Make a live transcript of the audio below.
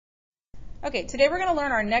Okay, today we're going to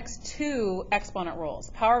learn our next two exponent rules,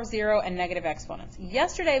 power of zero and negative exponents.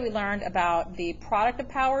 Yesterday we learned about the product of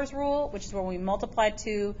powers rule, which is where we multiply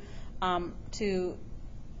two exponents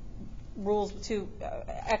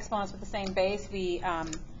with the same base. We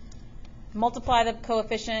multiply the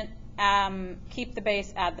coefficient, keep the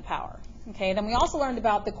base, add the power. Okay, then we also learned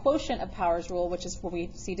about the quotient of powers rule, which is where we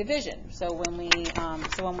see division. So when we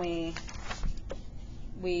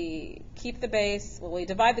keep the base, well, we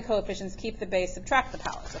divide the coefficients, keep the base, subtract the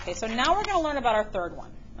powers. Okay, so now we're going to learn about our third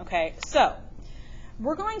one. Okay, so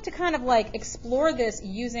we're going to kind of like explore this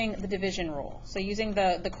using the division rule. So using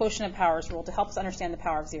the quotient of powers rule to help us understand the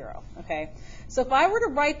power of zero. Okay, so if I were to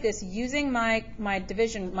write this using my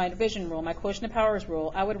division rule, my quotient of powers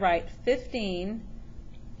rule, I would write 15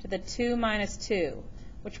 to the 2 minus 2,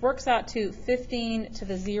 which works out to 15 to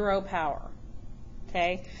the 0 power.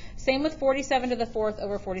 Okay. Same with 47 to the 4th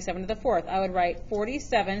over 47 to the 4th. I would write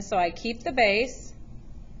 47, so I keep the base,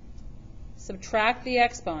 subtract the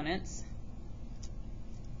exponents,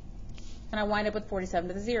 and I wind up with 47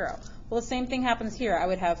 to the 0. Well, the same thing happens here. I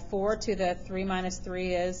would have 4 to the 3 minus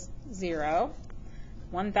 3 is 0.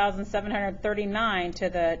 1,739 to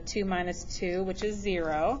the 2 minus 2, which is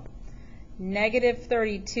 0. Negative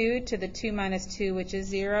 32 to the 2 minus 2, which is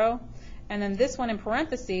 0. And then this one in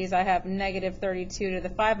parentheses, I have negative 32 to the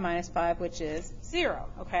 5 minus 5, which is 0.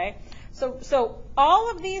 Okay? So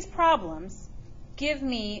all of these problems give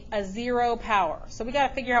me a 0 power. So we got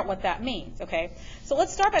to figure out what that means. Okay? So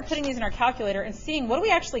let's start by putting these in our calculator and seeing what do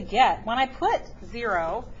we actually get. When I put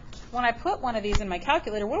 0, when I put one of these in my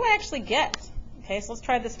calculator, what do I actually get? Okay, so let's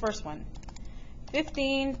try this first one.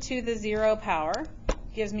 15 to the 0 power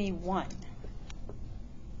gives me 1.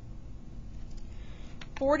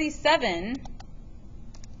 47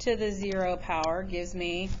 to the 0 power gives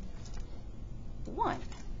me 1.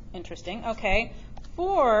 Interesting. Okay.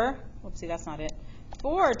 4, whoopsie, that's not it.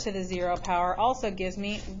 4 to the 0 power also gives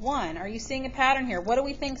me 1. Are you seeing a pattern here? What do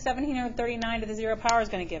we think 1739 to the 0 power is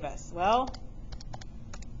going to give us? Well,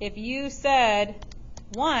 if you said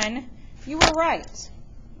 1, you were right.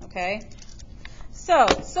 Okay. So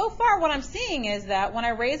far what I'm seeing is that when I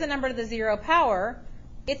raise a number to the 0 power,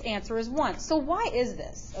 its answer is 1. So why is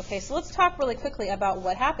this? Okay, so let's talk really quickly about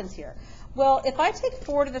what happens here. Well, if I take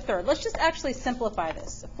 4 to the 3rd, let's just actually simplify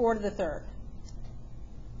this. 4 to the 3rd.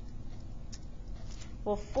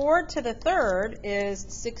 Well, 4 to the 3rd is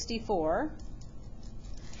 64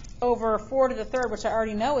 over 4 to the 3rd, which I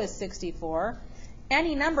already know is 64.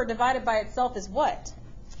 Any number divided by itself is what?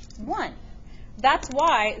 1. That's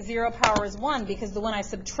why 0 power is 1, because when I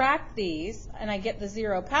subtract these and I get the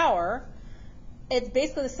 0 power, it's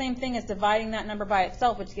basically the same thing as dividing that number by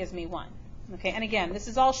itself, which gives me 1. Okay, and again, this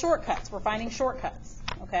is all shortcuts. We're finding shortcuts.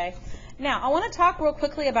 Okay, now I want to talk real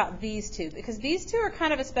quickly about these two, because these two are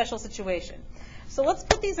kind of a special situation. So let's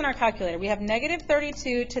put these in our calculator. We have negative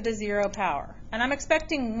 32 to the 0 power, and I'm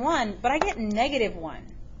expecting 1, but I get negative 1.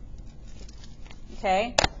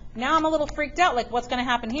 Okay, now I'm a little freaked out, like what's going to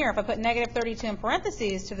happen here? If I put negative 32 in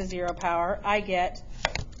parentheses to the 0 power, I get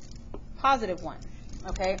positive 1.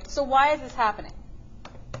 Okay, so why is this happening?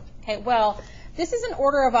 Okay, well, this is an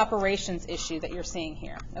order of operations issue that you're seeing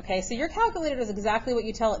here. Okay, so your calculator does exactly what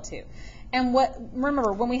you tell it to. And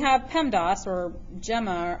remember, when we have PEMDAS or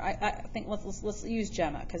GEMMA, I think let's use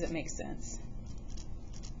GEMMA because it makes sense.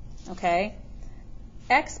 Okay,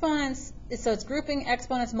 exponents, so it's grouping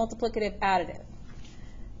exponents, multiplicative, additive.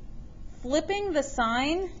 Flipping the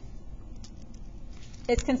sign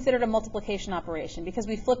is considered a multiplication operation because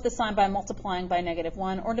we flip the sign by multiplying by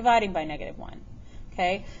 -1 or dividing by -1.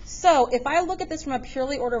 Okay, so if I look at this from a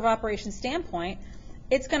purely order of operations standpoint,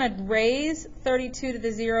 it's going to raise 32 to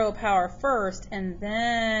the 0 power first, and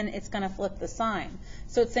then it's going to flip the sign.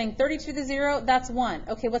 So it's saying 32 to the 0, that's 1.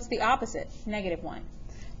 Okay, what's the opposite? -1.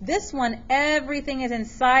 This one, everything is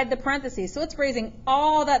inside the parentheses, so it's raising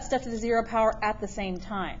all that stuff to the 0 power at the same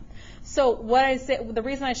time. So what I say, the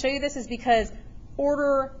reason I show you this is because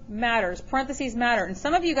order matters, parentheses matter. And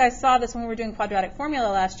some of you guys saw this when we were doing quadratic formula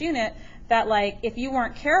last unit, that like if you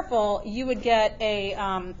weren't careful, you would get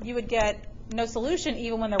no solution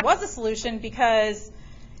even when there was a solution because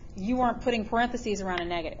you weren't putting parentheses around a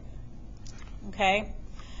negative. Okay?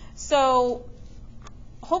 So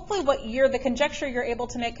hopefully the conjecture you're able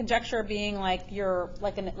to make, conjecture being like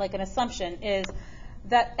an assumption, is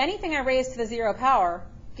that anything I raise to the 0 power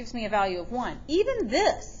gives me a value of 1. Even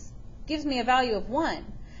this gives me a value of 1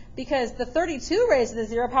 because the 32 raised to the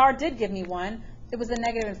 0 power did give me 1. It was the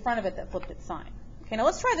negative in front of it that flipped its sign. Okay, now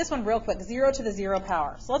let's try this one real quick, 0 to the 0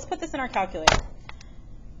 power. So let's put this in our calculator.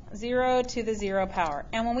 0 to the 0 power.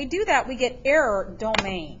 And when we do that, we get error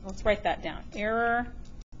domain. Let's write that down. Error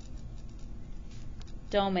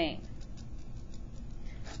domain.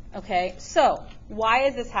 Okay, so why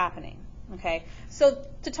is this happening? Okay, so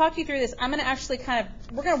to talk you through this, I'm going to actually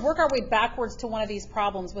we're going to work our way backwards to one of these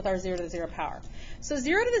problems with our 0 to the 0 power. So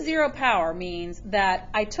 0 to the 0 power means that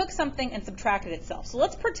I took something and subtracted itself. So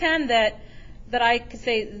let's pretend that I could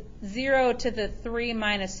say 0 to the 3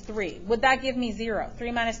 minus 3. Would that give me 0?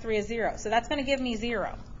 3 minus 3 is 0. So that's going to give me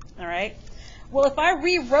 0. All right? Well, if I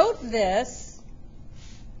rewrote this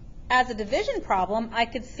as a division problem, I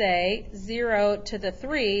could say 0 to the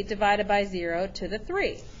 3 divided by 0 to the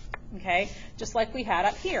 3. Okay? Just like we had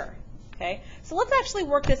up here. Okay? So let's actually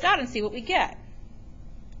work this out and see what we get.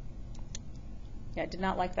 Yeah, I did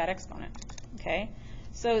not like that exponent. Okay?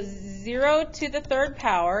 So 0 to the third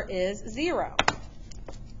power is 0.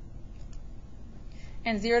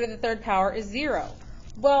 And 0 to the third power is 0.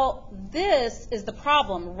 Well, this is the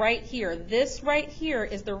problem right here. This right here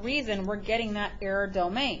is the reason we're getting that error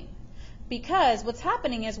domain. Because what's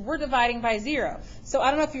happening is we're dividing by 0. So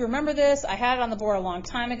I don't know if you remember this. I had it on the board a long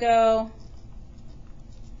time ago.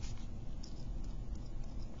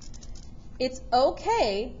 It's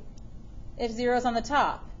okay if 0 is on the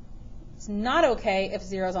top. It's not okay if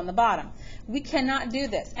 0 is on the bottom. We cannot do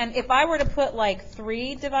this. And if I were to put like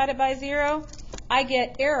 3 divided by 0, I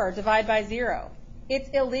get error divide by 0. It's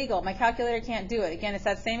illegal. My calculator can't do it. Again, it's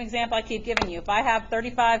that same example I keep giving you. If I have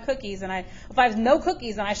 35 cookies and if I have no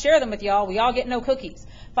cookies and I share them with y'all, we all get no cookies.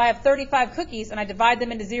 If I have 35 cookies and I divide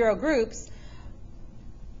them into 0 groups,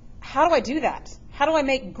 how do I do that? How do I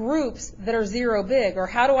make groups that are 0 big? Or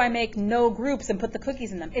how do I make no groups and put the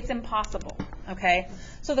cookies in them? It's impossible. Okay?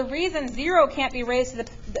 So the reason 0 can't be raised to the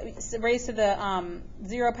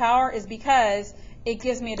 0 power is because it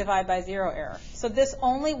gives me a divide by 0 error. So this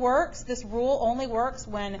rule only works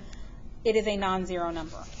when it is a non-zero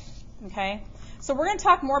number. Okay? So we're going to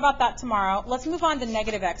talk more about that tomorrow. Let's move on to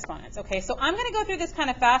negative exponents. Okay? So I'm going to go through this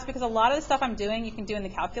kind of fast because a lot of the stuff I'm doing you can do in the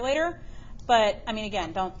calculator. But, I mean,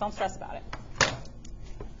 again, don't stress about it.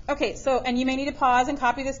 Okay, so, and you may need to pause and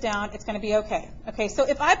copy this down. It's going to be okay. Okay, so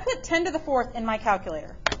if I put 10 to the 4th in my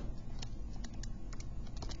calculator,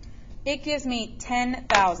 it gives me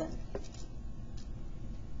 10,000.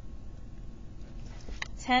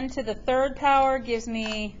 10 to the 3rd power gives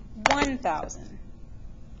me 1,000.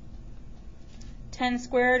 10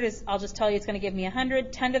 squared is, I'll just tell you, it's going to give me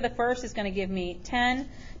 100. 10 to the 1st is going to give me 10.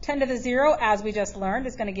 10 to the 0, as we just learned,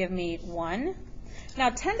 is going to give me 1. Now,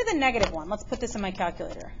 10 to the negative 1, let's put this in my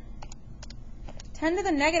calculator. 10 to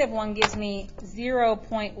the negative 1 gives me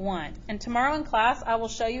 0.1. And tomorrow in class, I will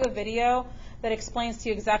show you a video that explains to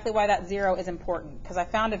you exactly why that 0 is important, because I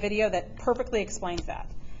found a video that perfectly explains that.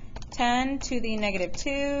 10 to the negative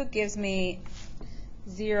 2 gives me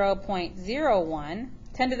 0.01.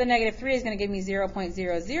 10 to the negative 3 is going to give me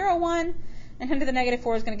 0.001. And 10 to the negative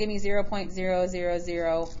 4 is going to give me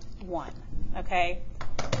 0.0001. Okay?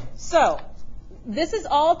 So, this is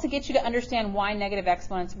all to get you to understand why negative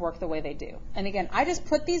exponents work the way they do. And again, I just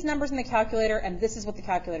put these numbers in the calculator, and this is what the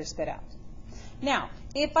calculator spit out. Now,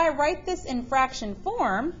 if I write this in fraction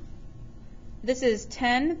form, this is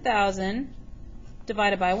 10,000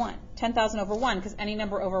 divided by 1. 10,000 over 1, because any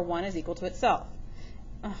number over 1 is equal to itself.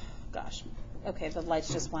 Oh, gosh. Okay, the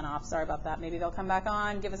lights just went off. Sorry about that. Maybe they'll come back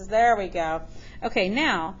on. There we go. Okay,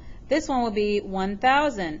 now, this one will be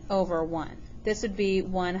 1,000 over 1. This would be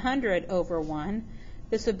 100 over 1.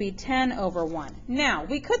 This would be 10 over 1. Now,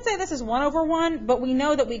 we could say this is 1 over 1, but we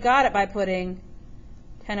know that we got it by putting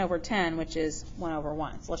 10 over 10, which is 1 over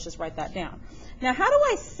 1. So let's just write that down. Now, how do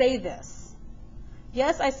I say this?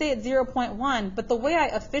 Yes, I say it 0.1, but the way I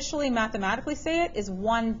officially mathematically say it is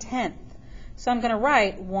 1/10. So I'm going to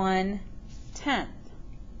write 1/10.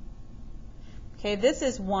 Okay, this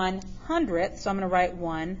is 1/100th, so I'm going to write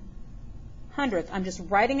 1/100th. I'm just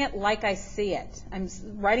writing it like I see it. I'm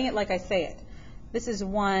writing it like I say it. This is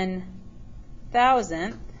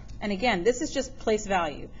 1,000th, and again, this is just place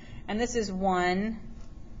value. And this is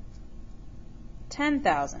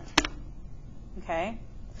 1/10,000. Okay?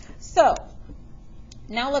 So,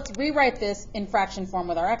 now let's rewrite this in fraction form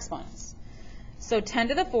with our exponents. So 10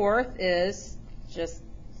 to the 4th is just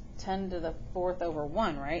 10 to the 4th over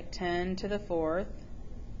 1, right? 10 to the 4th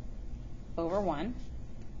over 1.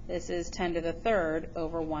 This is 10 to the 3rd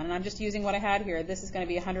over 1. And I'm just using what I had here. This is going to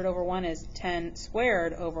be 100 over 1 is 10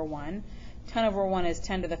 squared over 1. 10 over 1 is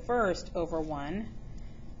 10 to the 1st over 1.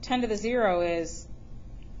 10 to the 0 is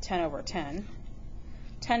 10 over 10.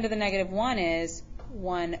 10 to the negative 1 is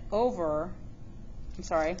 1 over,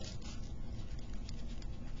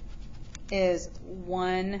 is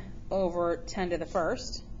 1 over 10 to the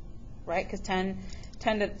 1st, right? Because 10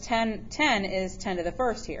 is 10 to the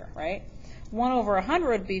 1st here, right? 1 over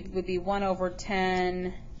 100 would be 1 over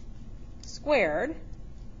 10 squared.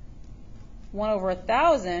 1 over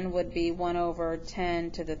 1,000 would be 1 over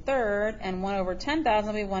 10 to the third, and 1 over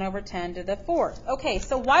 10,000 would be 1 over 10 to the fourth. Okay,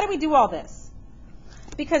 so why do we do all this?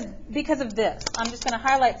 Because of this. I'm just going to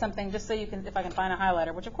highlight something just so you can, if I can find a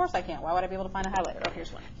highlighter, which of course I can't. Why would I be able to find a highlighter? Oh,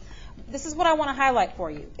 here's one. This is what I want to highlight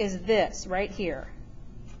for you, is this right here.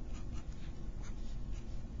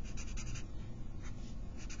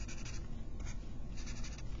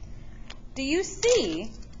 Do you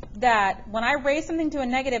see that when I raise something to a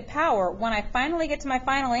negative power, when I finally get to my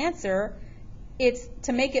final answer, it's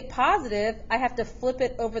to make it positive, I have to flip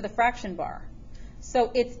it over the fraction bar.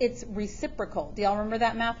 So it's reciprocal. Do y'all remember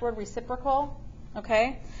that math word, reciprocal?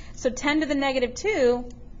 Okay. So 10 to the negative 2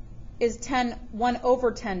 is 1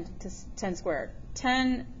 over 10 to 10 squared.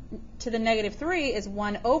 10 to the negative 3 is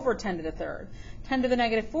 1 over 10 to the third. 10 to the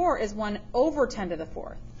negative 4 is 1 over 10 to the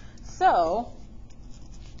fourth. So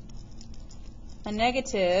a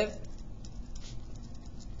negative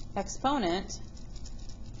exponent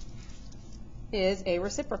is a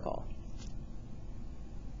reciprocal.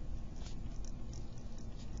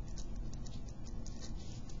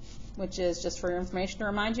 Which is, just for your information to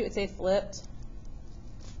remind you, it's a flipped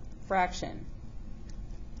fraction.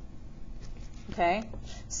 Okay?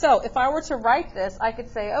 So if I were to write this, I could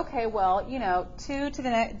say, okay, well, 2 to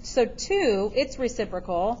the so 2, its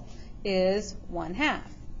reciprocal is 1/2.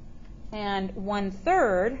 And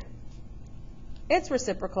 1/3, its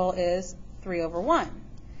reciprocal is 3 over 1.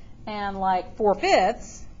 And like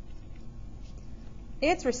 4/5,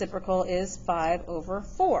 its reciprocal is 5 over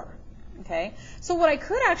 4. Okay? So what I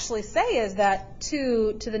could actually say is that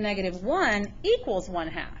 2 to the negative 1 equals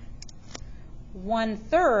 1/2.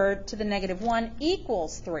 1/3 to the negative 1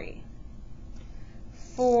 equals 3.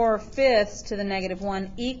 4/5 to the negative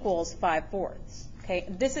 1 equals 5/4. Okay?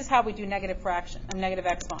 This is how we do negative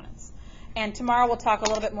exponents. And tomorrow we'll talk a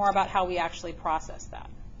little bit more about how we actually process that.